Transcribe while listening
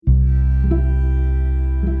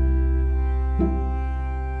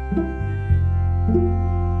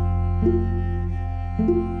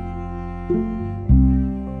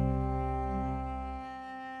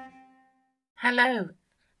Hello,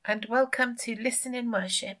 and welcome to Listen in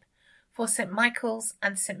Worship for St Michael's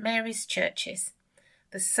and St Mary's Churches,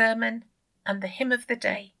 the Sermon and the Hymn of the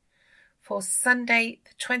Day for Sunday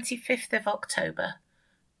the 25th of October,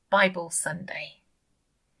 Bible Sunday.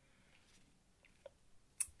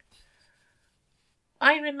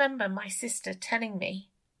 I remember my sister telling me,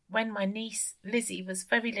 when my niece Lizzie was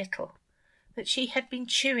very little, that she had been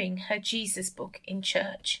chewing her Jesus book in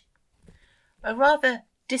church. A rather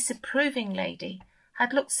disapproving lady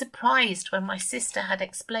had looked surprised when my sister had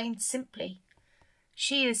explained simply,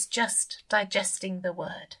 "She is just digesting the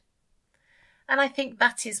word." And I think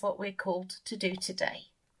that is what we're called to do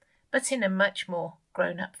today, but in a much more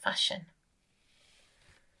grown-up fashion.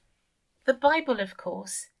 The Bible, of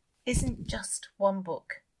course, isn't just one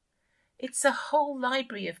book. It's a whole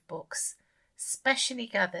library of books, specially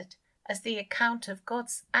gathered as the account of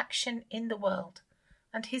God's action in the world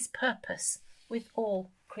and his purpose with all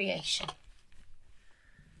creation.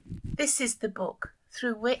 This is the book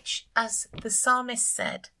through which, as the psalmist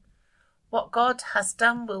said, what God has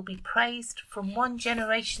done will be praised from one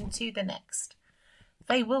generation to the next.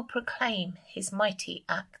 They will proclaim his mighty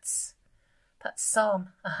acts. That's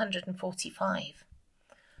Psalm 145.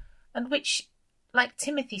 And which, like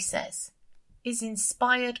Timothy says, is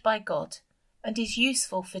inspired by God and is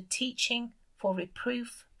useful for teaching, for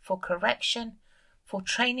reproof, for correction, for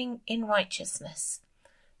training in righteousness,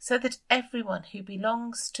 so that everyone who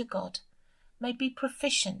belongs to God may be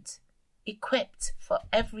proficient, equipped for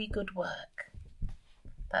every good work.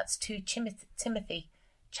 That's 2 Timothy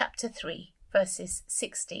chapter 3, verses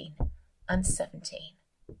 16 and 17.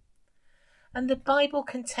 And the Bible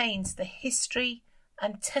contains the history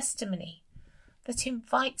and testimony that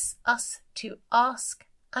invites us to ask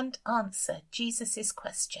and answer Jesus'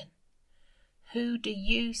 question, "Who do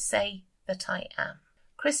you say that I am?"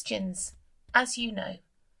 Christians, as you know,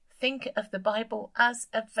 think of the Bible as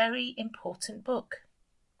a very important book.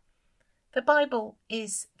 The Bible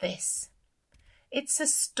is this. It's a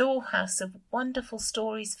storehouse of wonderful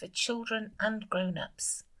stories for children and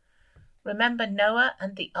grown-ups. Remember Noah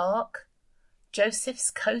and the ark,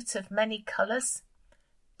 Joseph's coat of many colours,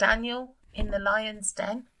 Daniel in the lion's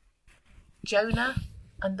den, Jonah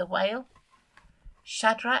and the whale,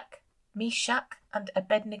 Shadrach, Meshach and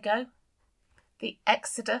Abednego, the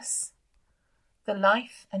Exodus, the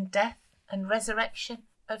life and death and resurrection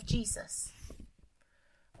of Jesus.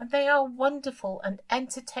 And they are wonderful and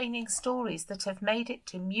entertaining stories that have made it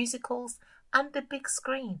to musicals and the big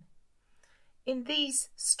screen. In these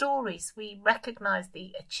stories, we recognise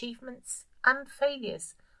the achievements and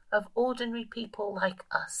failures of ordinary people like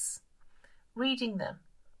us. Reading them,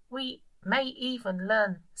 we may even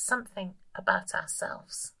learn something about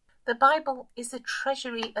ourselves. The Bible is a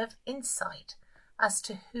treasury of insight as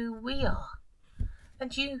to who we are.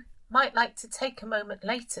 And you might like to take a moment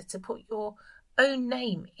later to put your own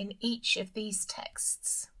name in each of these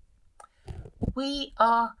texts. We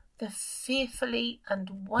are the fearfully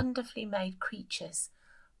and wonderfully made creatures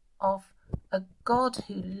of a God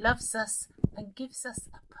who loves us and gives us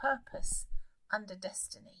a purpose and a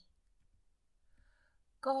destiny.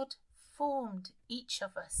 God formed each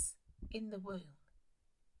of us in the womb.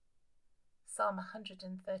 Psalm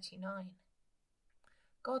 139.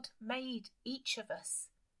 God made each of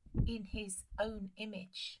us in his own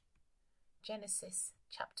image. Genesis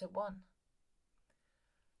chapter 1.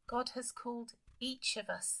 God has called each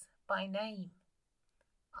of us by name.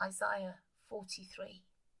 Isaiah 43.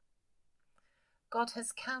 God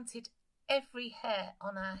has counted every hair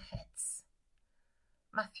on our heads.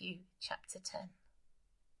 Matthew chapter 10.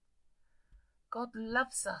 God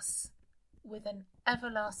loves us with an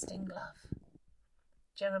everlasting love.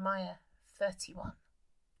 Jeremiah 31.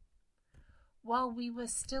 While we were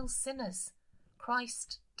still sinners,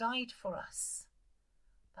 Christ died for us.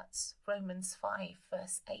 That's Romans 5,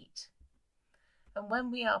 verse 8. And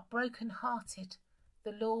when we are broken-hearted,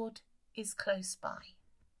 the Lord is close by.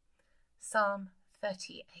 Psalm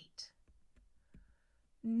 38.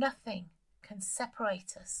 Nothing can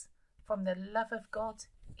separate us from the love of God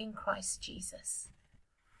in Christ Jesus.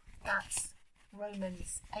 That's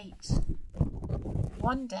Romans 8.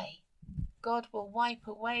 One day, God will wipe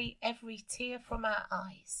away every tear from our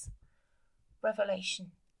eyes.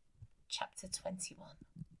 Revelation chapter 21.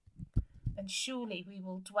 And surely we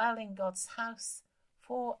will dwell in God's house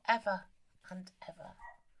forever and ever.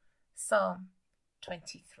 Psalm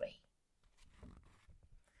 23.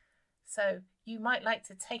 So you might like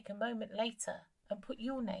to take a moment later and put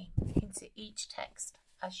your name into each text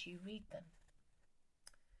as you read them.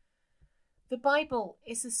 The Bible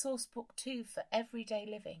is a source book too for everyday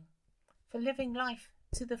living, for living life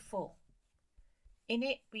to the full. In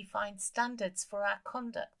it we find standards for our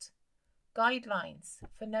conduct, guidelines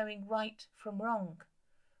for knowing right from wrong,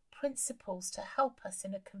 principles to help us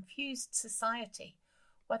in a confused society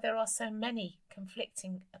where there are so many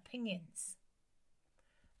conflicting opinions.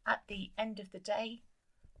 At the end of the day,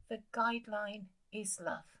 the guideline is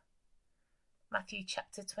love. Matthew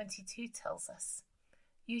chapter 22 tells us,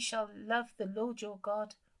 "You shall love the Lord your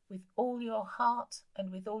God with all your heart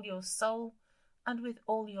and with all your soul and with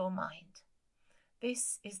all your mind.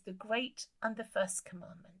 This is the great and the first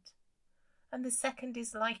commandment. And the second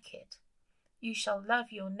is like it. You shall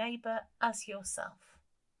love your neighbour as yourself.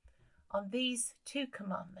 On these two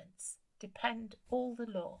commandments depend all the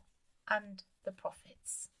law and the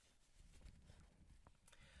prophets."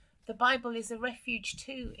 The Bible is a refuge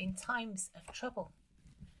too in times of trouble.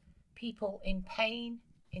 People in pain,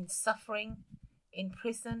 in suffering, in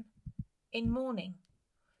prison, in mourning,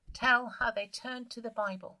 tell how they turned to the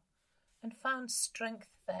Bible and found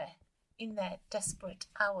strength there in their desperate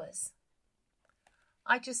hours.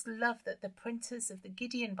 I just love that the printers of the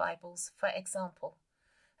Gideon Bibles, for example,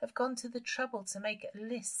 have gone to the trouble to make a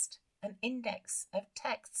list, an index of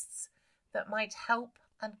texts that might help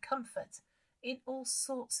and comfort in all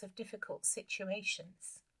sorts of difficult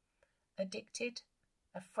situations. Addicted,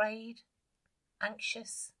 afraid,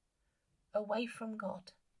 anxious, away from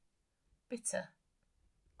God, bitter,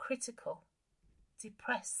 critical,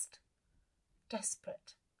 depressed,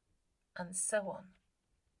 desperate, and so on.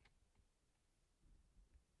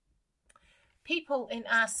 People in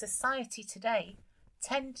our society today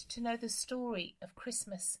tend to know the story of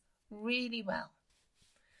Christmas really well.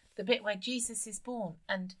 The bit where Jesus is born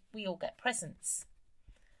and we all get presents.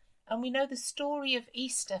 And we know the story of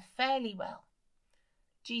Easter fairly well.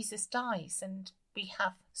 Jesus dies and we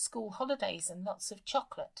have school holidays and lots of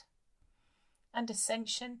chocolate. And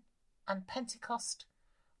Ascension and Pentecost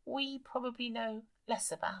we probably know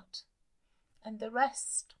less about. And the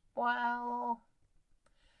rest, well,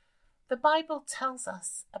 the Bible tells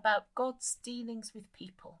us about God's dealings with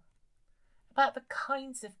people, about the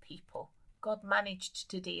kinds of people God managed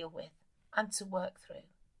to deal with and to work through.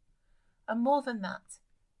 And more than that,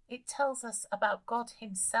 it tells us about God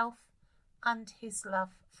himself and his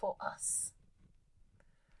love for us.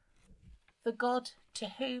 The God to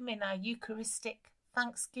whom in our Eucharistic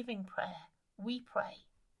thanksgiving prayer we pray,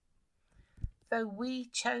 "Though we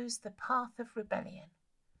chose the path of rebellion,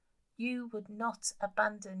 you would not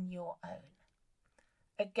abandon your own.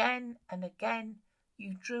 Again and again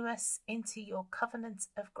you drew us into your covenant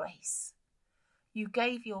of grace. You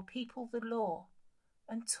gave your people the law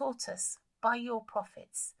and taught us by your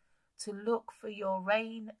prophets to look for your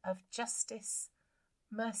reign of justice,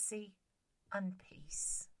 mercy, and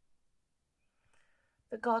peace."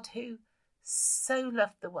 The God who so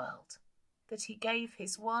loved the world that he gave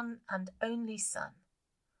his one and only Son,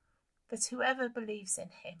 that whoever believes in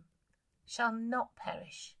him shall not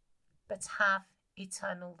perish, but have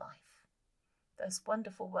eternal life. Those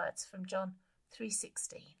wonderful words from John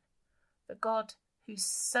 3:16. The God who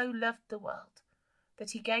so loved the world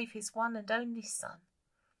that he gave his one and only Son,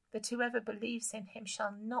 that whoever believes in him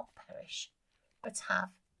shall not perish, but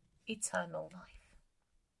have eternal life.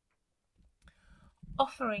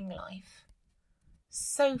 Offering life,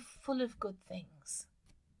 so full of good things.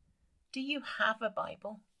 Do you have a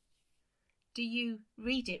Bible? Do you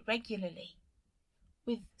read it regularly,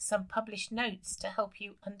 with some published notes to help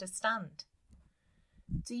you understand?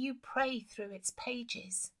 Do you pray through its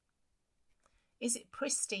pages? Is it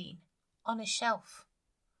pristine on a shelf,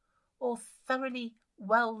 or thoroughly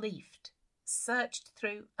well-leafed, searched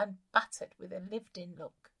through and battered with a lived-in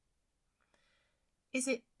look? Is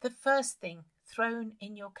it the first thing thrown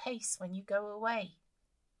in your case when you go away?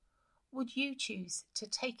 Would you choose to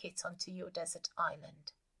take it onto your desert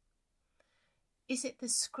island? Is it the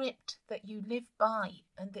script that you live by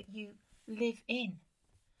and that you live in?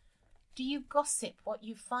 Do you gossip what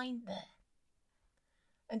you find there?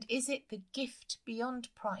 And is it the gift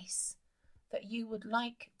beyond price that you would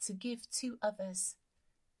like to give to others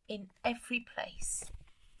in every place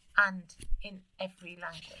and in every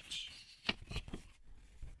language?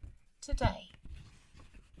 Today,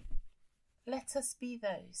 let us be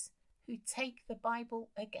those who take the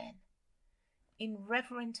Bible again in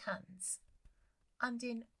reverent hands and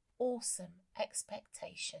in awesome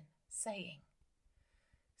expectation, saying,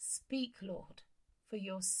 "Speak, Lord, for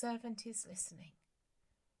your servant is listening.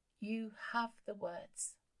 You have the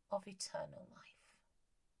words of eternal life."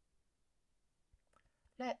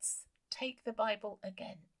 Let's take the Bible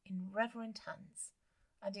again in reverent hands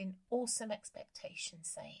and in awesome expectation,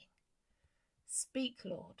 saying, "Speak,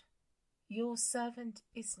 Lord, your servant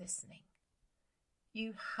is listening.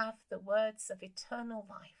 You have the words of eternal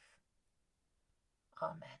life.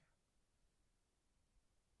 Amen.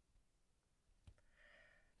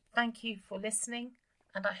 Thank you for listening,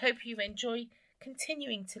 and I hope you enjoy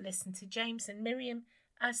continuing to listen to James and Miriam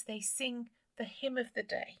as they sing the hymn of the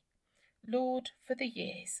day. Lord, for the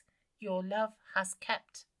years your love has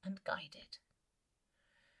kept and guided.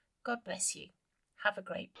 God bless you. Have a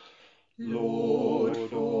great Lord,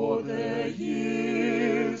 for the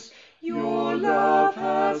years your love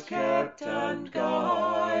has kept and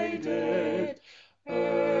guided,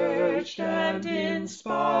 urged and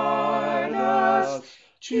inspired us,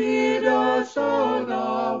 cheered us on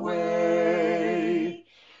our way,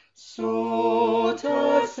 sought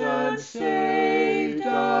us and saved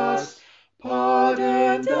us,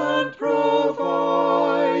 pardoned and provided.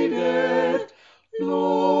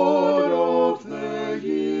 Lord of the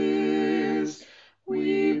years,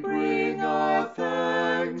 we bring our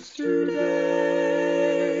thanks today.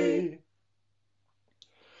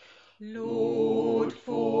 Lord,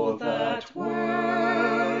 for that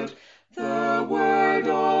word, the word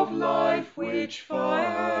of life which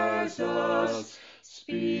fires us,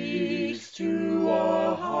 speaks to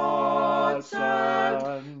our hearts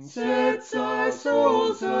and sets our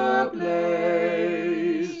souls ablaze.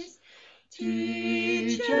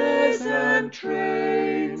 Teaches and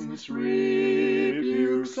trains,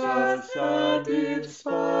 rebukes us and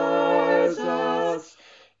inspires us.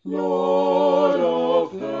 Lord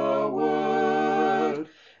of the word,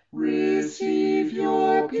 receive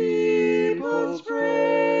your people's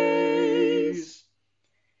praise.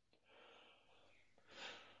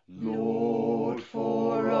 Lord,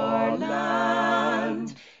 for our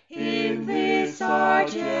land, in this our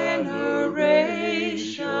generation,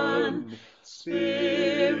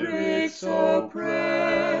 spirits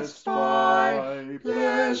oppressed by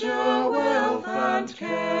pleasure, wealth, and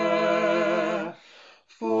care,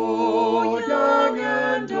 for young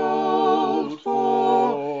and old,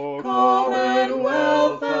 for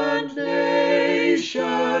commonwealth and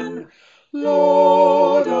nation,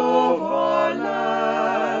 Lord of our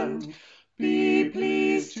land, be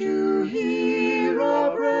pleased to hear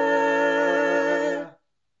our prayer.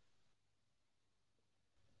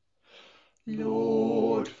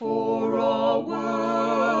 Lord, for our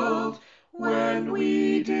world, when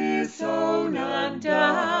we disown and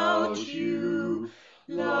doubt you,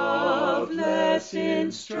 loveless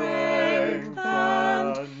in strength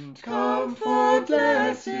and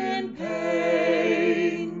comfortless in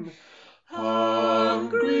pain,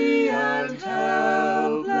 hungry and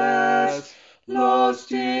helpless,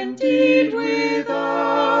 lost indeed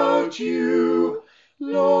without you,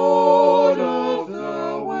 Lord of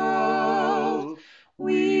the world,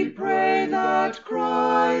 we pray that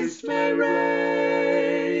Christ may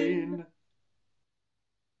reign.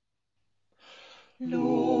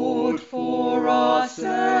 Lord, for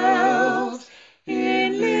ourselves,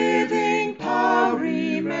 in living power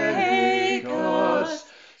remake us,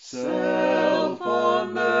 self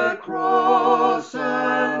on the cross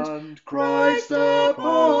and Christ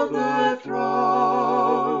upon the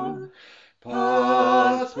throne.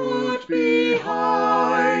 Past put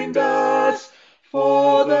behind us,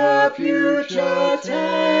 for the future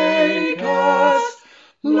take us,